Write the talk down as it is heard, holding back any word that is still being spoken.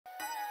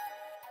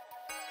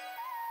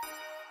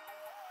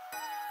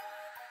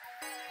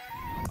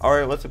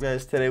Alright, what's up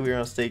guys? Today we are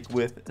on stake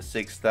with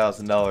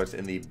 $6,000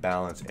 in the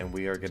balance, and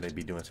we are going to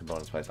be doing some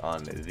bonus buys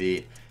on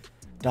the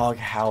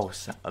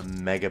Doghouse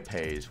Mega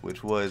Pays,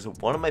 which was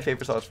one of my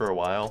favorite slots for a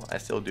while. I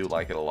still do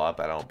like it a lot,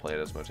 but I don't play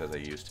it as much as I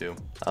used to.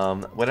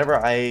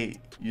 Whenever I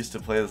used to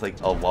play this like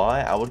a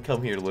lot, I would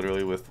come here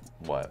literally with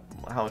what?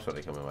 How much would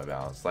I come in my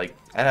balance? Like,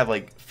 I'd have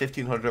like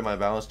 1,500 in my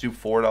balance, do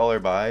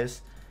 $4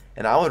 buys,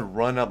 and I would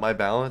run up my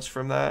balance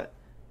from that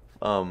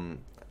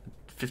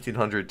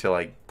 1,500 to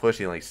like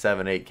pushing like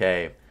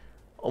 7-8K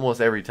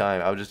almost every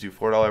time. I would just do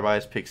 $4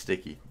 buys, pick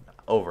sticky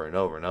over and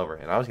over and over,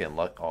 and I was getting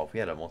luck. Oh, if we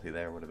had a multi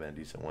there, it would have been a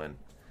decent win.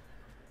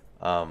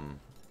 And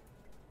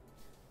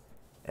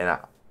I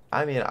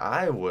mean,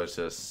 I was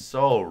just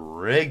so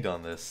rigged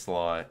on this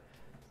slot,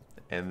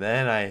 and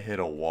then I hit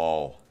a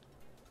wall.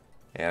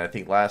 And I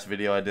think last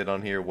video I did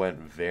on here went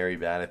very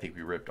bad. I think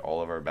we ripped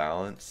all of our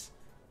balance,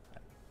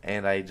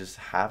 and I just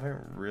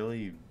haven't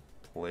really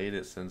played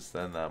it since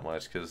then that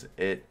much, because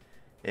it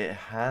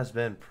has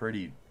been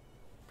pretty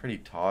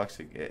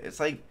toxic. It's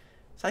like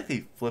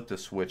they flipped a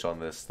switch on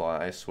this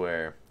slot, I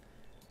swear.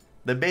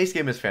 The base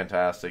game is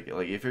fantastic.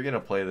 Like, if you're gonna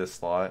play this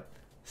slot,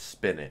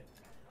 spin it.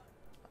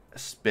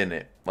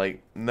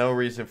 Like, no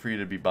reason for you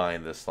to be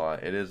buying this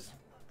slot. It is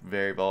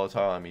very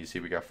volatile. I mean, you see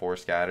we got 4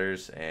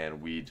 scatters,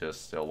 and we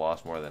just still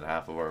lost more than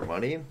half of our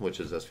money, which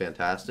is just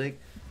fantastic.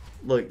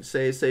 Look,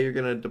 say you're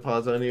gonna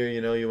deposit on here,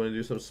 you know, you want to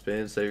do some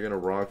spins. Say you're gonna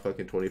rock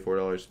fucking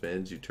 $24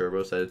 spins. You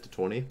turbo set it to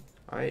 20.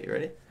 All right, you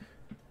ready?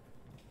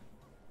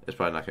 It's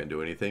probably not gonna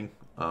do anything.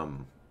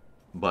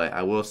 But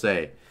I will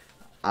say,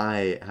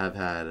 I have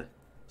had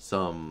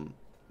some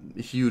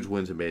huge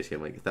wins in base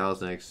game, like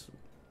 1000x.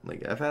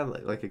 Like, I've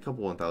had like a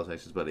couple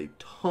 1000x's, but a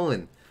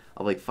ton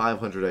of like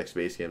 500x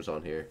base games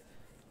on here.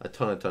 A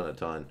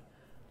ton.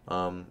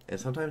 And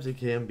sometimes it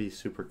can be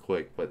super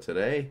quick, but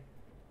today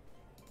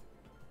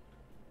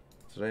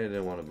I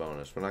didn't want a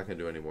bonus. We're not going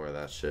to do any more of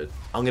that shit.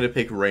 I'm going to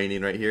pick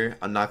Raining right here.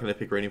 I'm not going to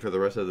pick Raining for the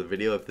rest of the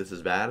video if this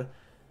is bad,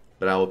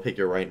 but I will pick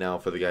it right now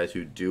for the guys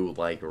who do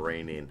like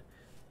Raining.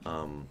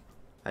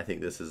 I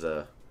think this is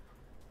a...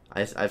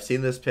 I've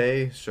seen this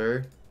pay,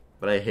 sure,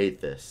 but I hate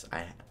this.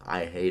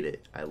 I hate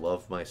it. I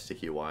love my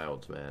sticky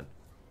wilds, man.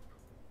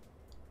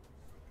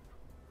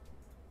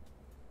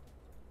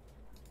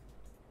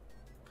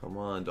 Come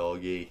on,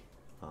 doggy.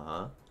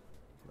 Uh-huh.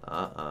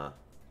 Uh-uh.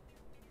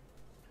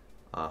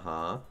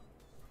 Uh-huh.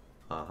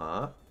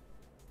 Uh-huh.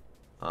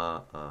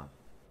 Uh-uh.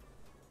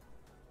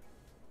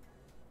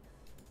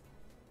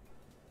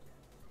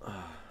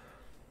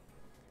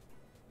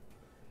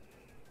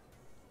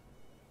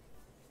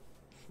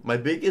 My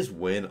biggest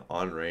win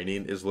on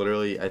Raining is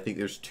literally, I think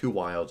there's 2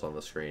 wilds on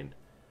the screen.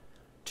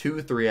 2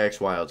 3x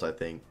wilds, I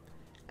think.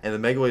 And the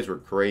Mega Waves were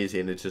crazy,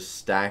 and it just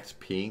stacked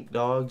pink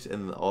dogs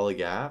in all the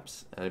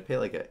gaps. And I paid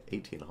like a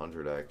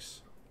 1800x,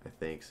 I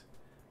think.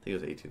 It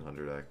was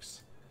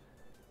 1800x.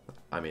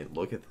 I mean,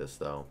 look at this,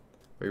 though.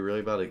 Are you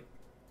really about to...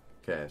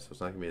 Okay, so it's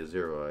not going to be a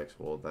 0x.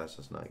 Well, that's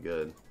just not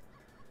good.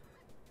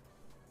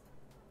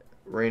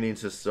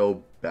 Raining's just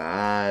so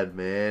bad,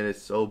 man.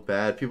 It's so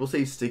bad. People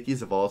say Sticky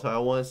is a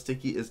volatile one.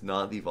 Sticky is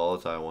not the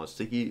volatile one.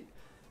 Sticky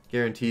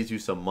guarantees you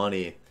some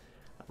money.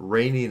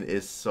 Raining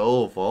is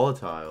so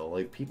volatile.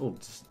 Like, people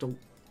just don't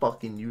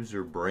fucking use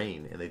their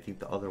brain, and they think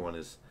the other one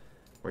is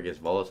where it gets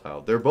volatile.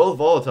 They're both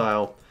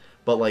volatile,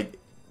 but like,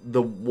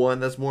 the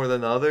one that's more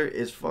than the other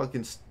is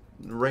fucking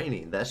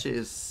Raining. That shit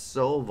is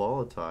so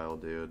volatile,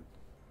 dude.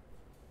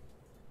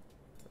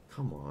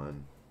 Come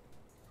on.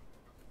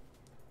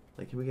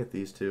 Like, can we get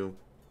these 2?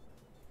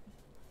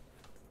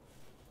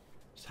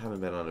 Just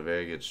haven't been on a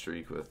very good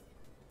streak with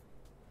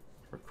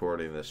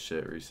recording this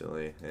shit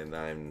recently, and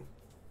I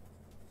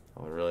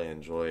would really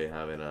enjoy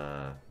having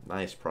a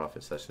nice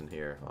profit session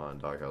here on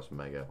Doghouse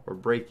Mega, or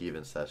break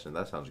even session.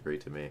 That sounds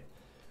great to me.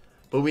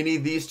 But we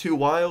need these 2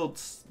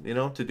 wilds, you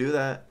know, to do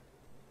that.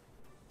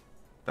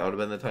 That would have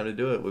been the time to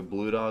do it with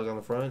Blue Dog on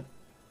the front.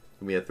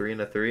 We had 3 and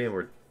a 3, and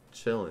we're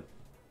chilling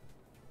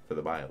for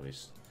the buy at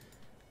least.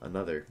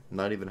 Another,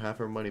 not even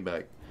half our money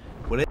back.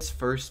 When it's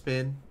first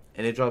spin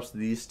and it drops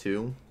these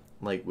 2,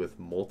 like with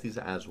multis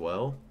as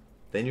well,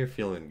 then you're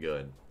feeling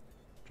good.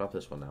 Drop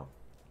this one now.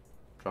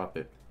 Drop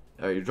it.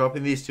 Alright, you're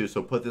dropping these 2,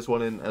 so put this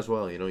one in as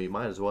well. You know, you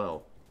might as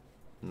well.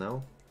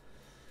 No?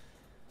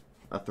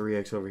 A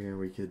 3x over here,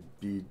 we could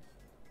be...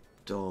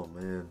 Oh,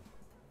 man.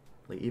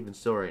 Like, even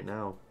still right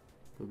now,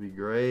 would be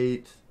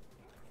great.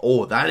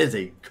 Oh, that is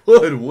a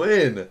good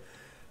win.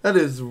 That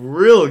is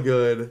real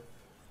good.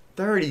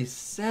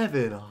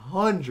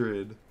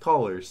 3,700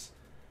 callers.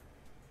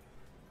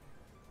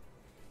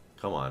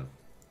 Come on.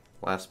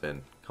 Last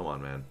spin. Come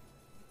on, man.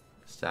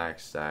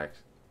 Stacks.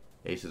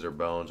 Aces or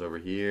bones over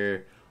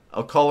here.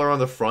 A caller on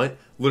the front.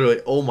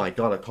 Literally, oh my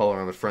god, a caller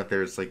on the front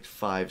there is like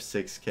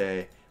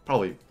 5-6K.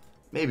 Probably,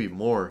 maybe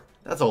more.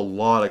 That's a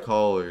lot of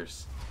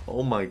callers.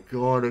 Oh my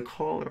god, a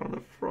caller on the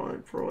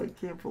front, bro. I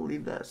can't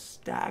believe that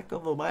stack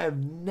of them. I have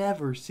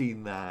never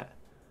seen that.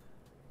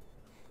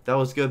 That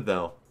was good,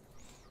 though.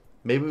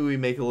 Maybe we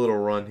make a little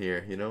run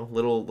here, you know?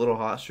 Little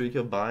hot streak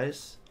of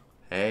buys.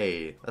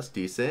 Hey, that's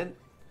decent.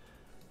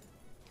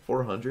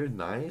 400,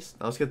 nice.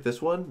 Now let's get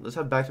this one. Let's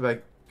have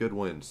back-to-back good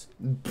wins.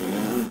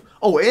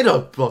 Oh, and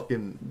a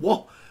fucking...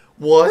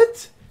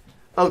 What?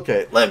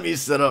 Okay, let me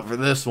set up for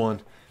this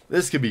one.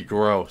 This could be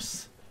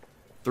gross.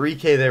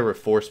 3K there with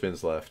 4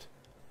 spins left.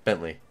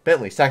 Bentley,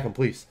 stack them,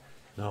 please.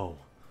 No.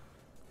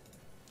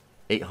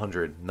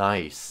 800,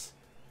 nice.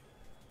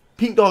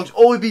 Pink dogs,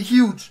 oh, it'd be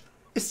huge.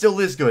 It still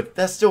is good.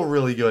 That's still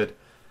really good.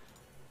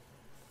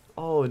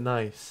 Oh,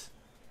 nice.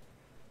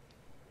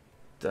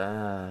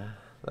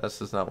 That's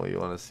just not what you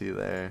want to see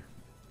there.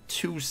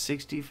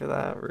 260 for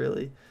that,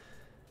 really?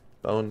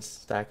 Bones,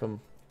 stack them.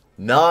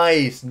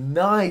 Nice,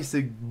 nice.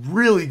 A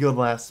really good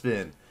last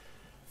spin.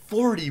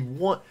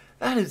 41.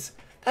 That is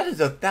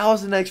a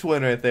 1000x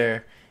win right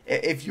there.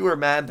 If you are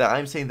mad that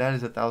I'm saying that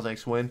is a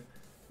 1000x win,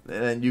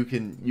 then you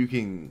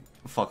can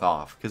fuck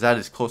off, because that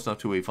is close enough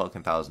to a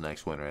fucking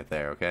 1000x win right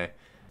there. Okay.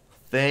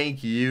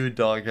 Thank you,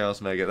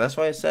 Doghouse Mega. That's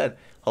why I said,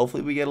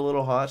 hopefully we get a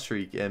little hot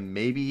streak, and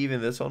maybe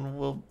even this one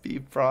will be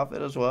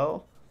profit as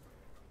well.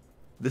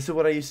 This is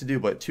what I used to do,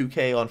 but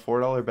 2K on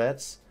 $4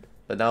 bets.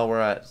 But now we're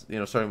at,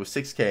 starting with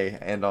 6K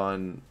and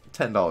on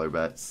 $10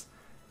 bets.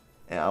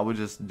 And I would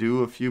just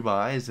do a few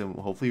buys, and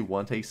hopefully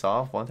one takes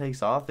off,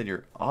 then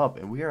you're up.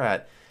 And we are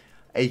at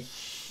a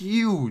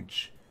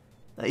huge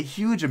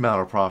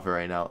amount of profit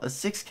right now. A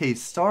 6K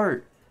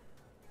start.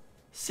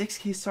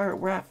 6K start,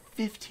 we're at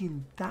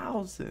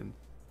 15,000.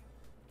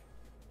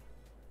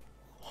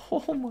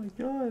 Oh my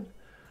god.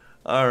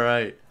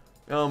 Alright.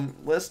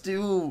 Let's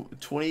do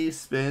 20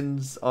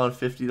 spins on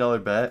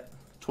 $50 bet.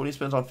 20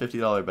 spins on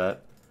 $50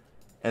 bet.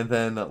 And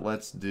then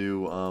let's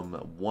do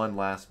one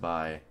last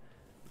buy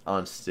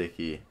on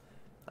Sticky.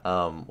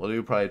 We'll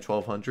do probably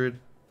 1,200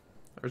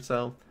 or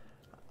so.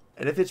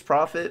 And if it's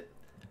profit,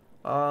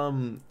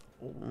 we'll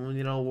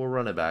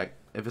run it back.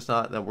 If it's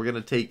not, then we're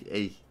gonna take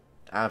a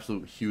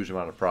absolute huge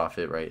amount of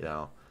profit right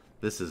now.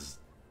 This is,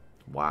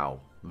 wow,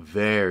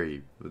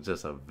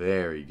 just a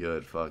very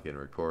good fucking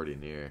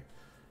recording here.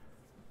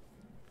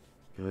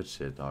 Good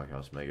shit,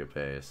 Doghouse Mega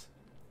pays.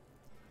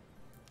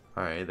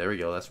 Alright, there we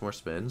go. That's more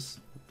spins.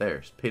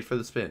 There's paid for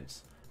the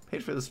spins.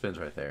 Paid for the spins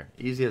right there.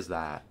 Easy as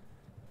that.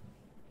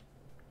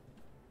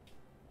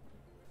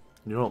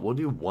 You know what? We'll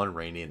do one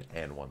Rainy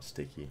and one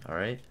Sticky.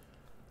 Alright?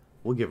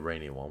 We'll give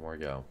Rainy one more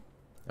go.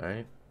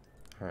 Alright?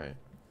 Alright.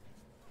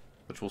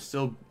 Which will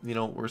still,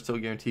 we're still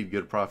guaranteed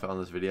good profit on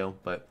this video.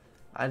 But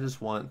I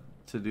just want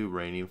to do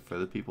Rainy for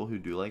the people who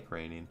do like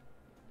raining.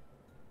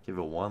 Give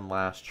it one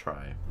last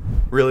try.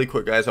 Really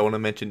quick, guys, I want to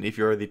mention, if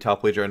you're the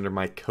top wager under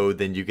my code,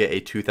 then you get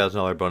a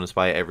 $2,000 bonus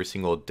buy every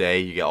single day.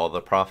 You get all the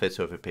profit,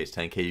 so if it pays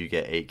 10K, you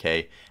get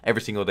 8K.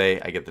 Every single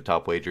day, I get the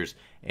top wagers.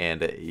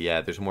 And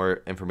yeah, there's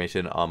more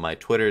information on my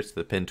Twitter. It's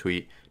the pinned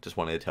tweet. Just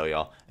wanted to tell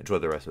y'all. Enjoy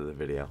the rest of the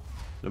video.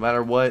 No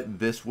matter what,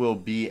 this will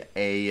be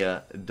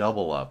a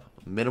double up.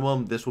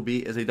 Minimum this will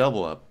be is a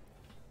double up.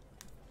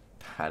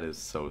 That is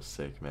so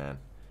sick, man.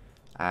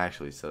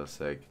 Actually so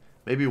sick.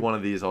 Maybe one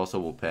of these also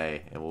will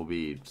pay, and we'll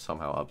be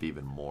somehow up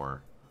even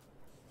more.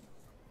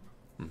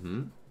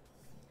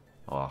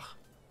 Oh,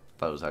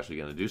 thought it was actually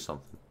going to do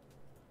something.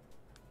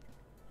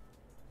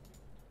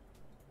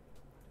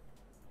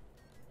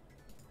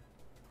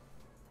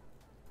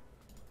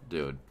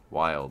 Dude,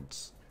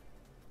 wilds.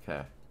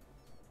 Okay.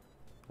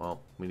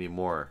 Well, we need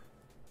more.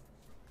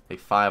 Like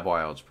 5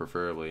 wilds,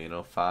 preferably,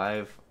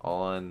 5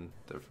 all on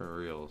different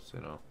reels,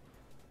 Let's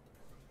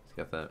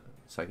get that.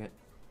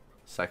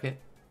 Second?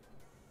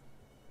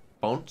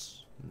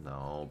 Bones?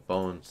 No,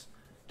 bones.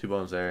 2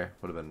 bones there.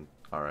 Would have been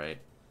alright.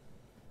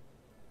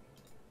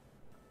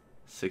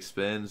 6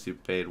 spins. You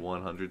paid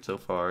 100 so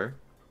far.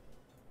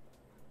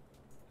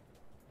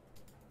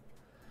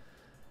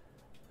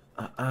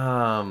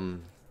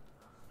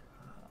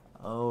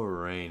 Oh,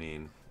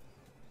 raining.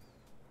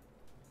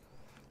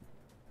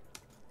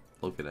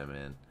 Look at it,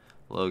 man.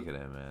 Look at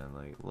it, man.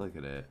 Like, look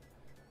at it.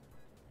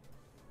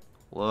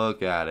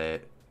 Look at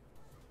it.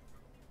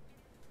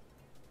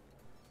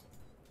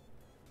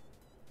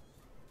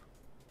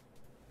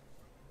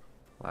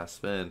 Last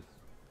spin.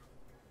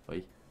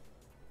 Wait.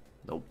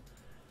 Nope.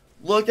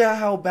 Look at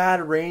how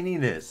bad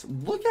raining is.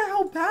 Look at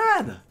how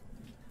bad.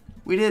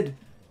 We did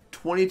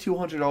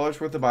 $2,200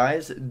 worth of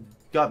buys.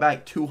 Got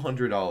back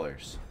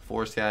 $200.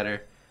 4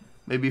 scatter.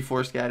 Maybe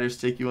 4 scatter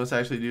Sticky wants to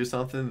actually do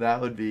something.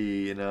 That would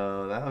be,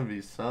 that would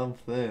be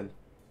something.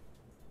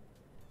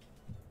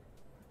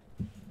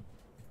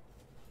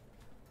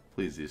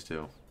 Please, these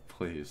two.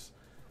 Please.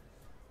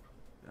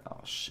 Oh,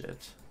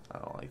 shit. I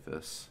don't like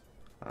this.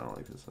 I don't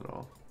like this at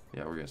all.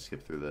 Yeah, we're going to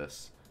skip through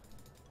this.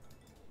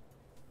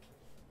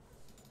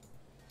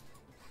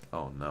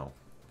 Oh, no.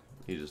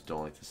 You just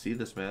don't like to see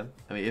this, man.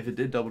 I mean, if it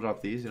did double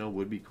drop these,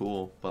 would be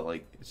cool. But,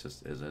 like, it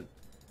just isn't.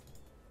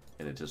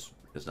 And it just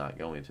is not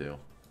going to.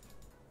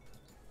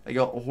 I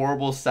got a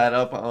horrible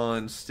setup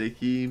on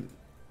Sticky.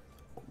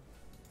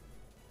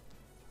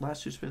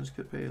 Last 2 spins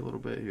could pay a little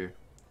bit here.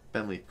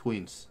 Bentley,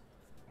 Queens.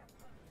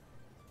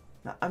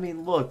 Now, I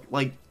mean, look.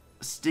 Like,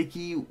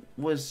 Sticky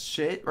was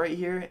shit right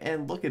here.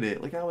 And look at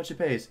it. Look how much it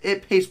pays.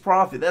 It pays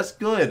profit. That's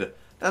good.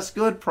 That's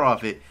good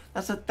profit.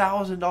 That's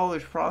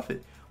 $1,000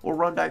 profit. We'll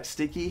run back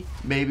Sticky.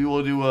 Maybe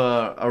we'll do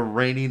a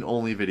raining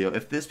only video.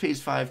 If this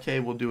pays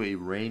 5K, we'll do a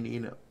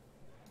raining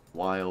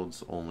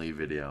wilds only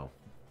video.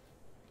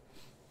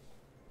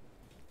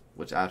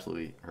 Which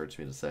absolutely hurts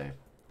me to say.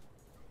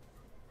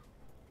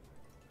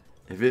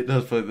 If it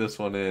does put this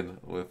one in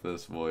with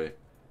this boy.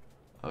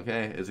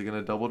 Okay, is it going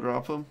to double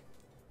drop him?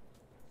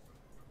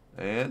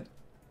 And?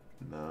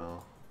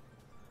 No.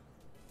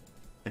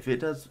 If it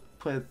does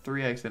put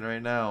 3x in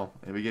right now,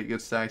 and we get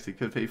good stacks, it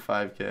could pay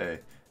 5K.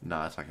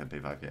 Nah, it's not going to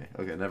pay 5K.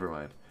 Okay, never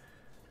mind.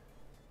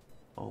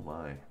 Oh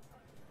my.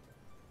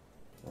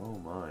 Oh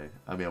my.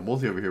 I mean, a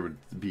multi over here would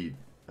be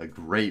a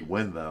great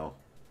win, though.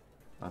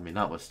 I mean,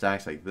 not with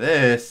stacks like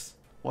this.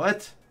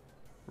 What?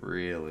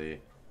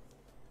 Really?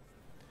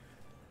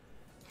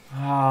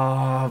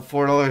 Ah,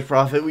 $4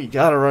 profit. We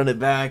gotta run it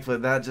back,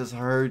 but that just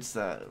hurts.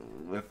 That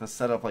with a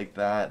setup like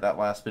that, that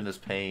last spin is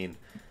pain.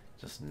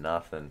 Just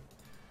nothing.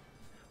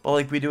 Well,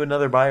 like we do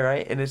another buy,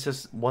 right? And it's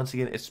just once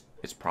again, it's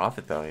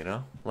profit though, you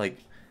know. Like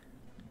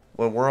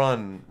when we're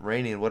on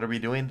raining, what are we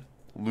doing?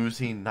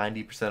 Losing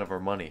 90% of our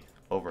money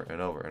over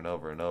and over and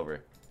over and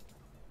over.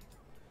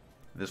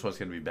 This one's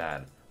gonna be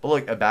bad. But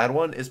look, a bad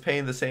one is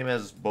paying the same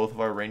as both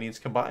of our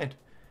rainings combined.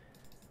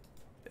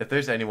 If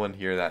there's anyone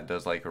here that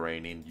does like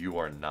raining, you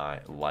are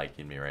not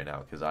liking me right now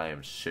because I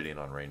am shitting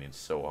on raining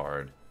so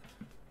hard.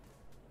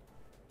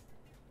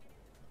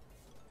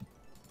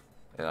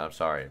 And I'm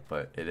sorry,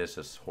 but it is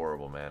just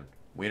horrible, man.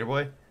 Wiener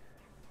Boy?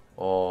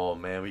 Oh,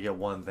 man, we get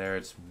one there.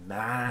 It's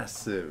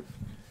massive.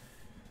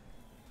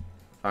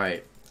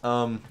 Alright,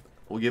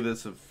 we'll give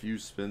this a few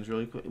spins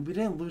really quick. We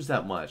didn't lose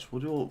that much.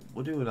 We'll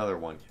do another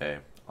 1K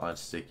on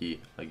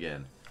Sticky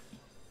again.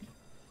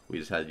 We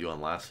just had you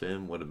on last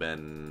spin. Would have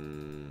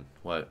been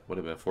what? Would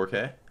have been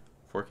 4K?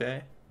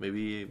 4K?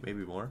 Maybe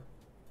more.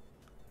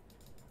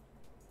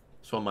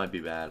 This one might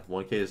be bad.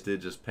 1Ks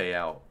did just pay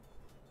out.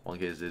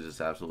 1Ks did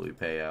just absolutely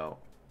pay out.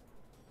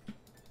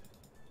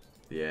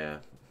 Yeah.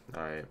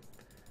 Alright.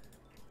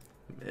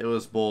 It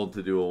was bold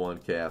to do a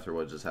 1K after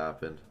what just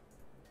happened.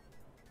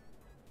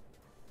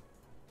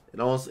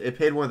 It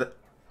paid more than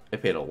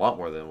it paid a lot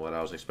more than what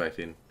I was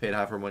expecting. Paid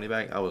half our money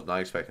back. I was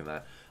not expecting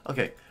that.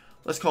 Okay,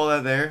 let's call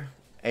that there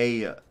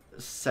a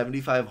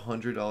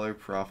 $7,500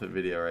 profit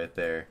video right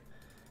there.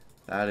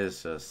 That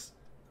is just,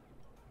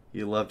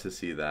 you love to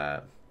see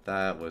that.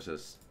 That was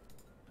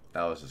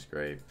just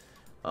great.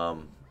 I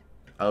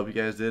hope you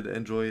guys did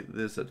enjoy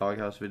this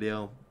Doghouse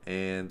video,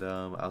 and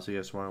I'll see you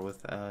guys tomorrow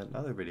with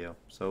another video.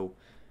 So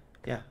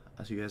yeah,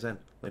 I'll see you guys then.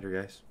 Later,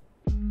 guys.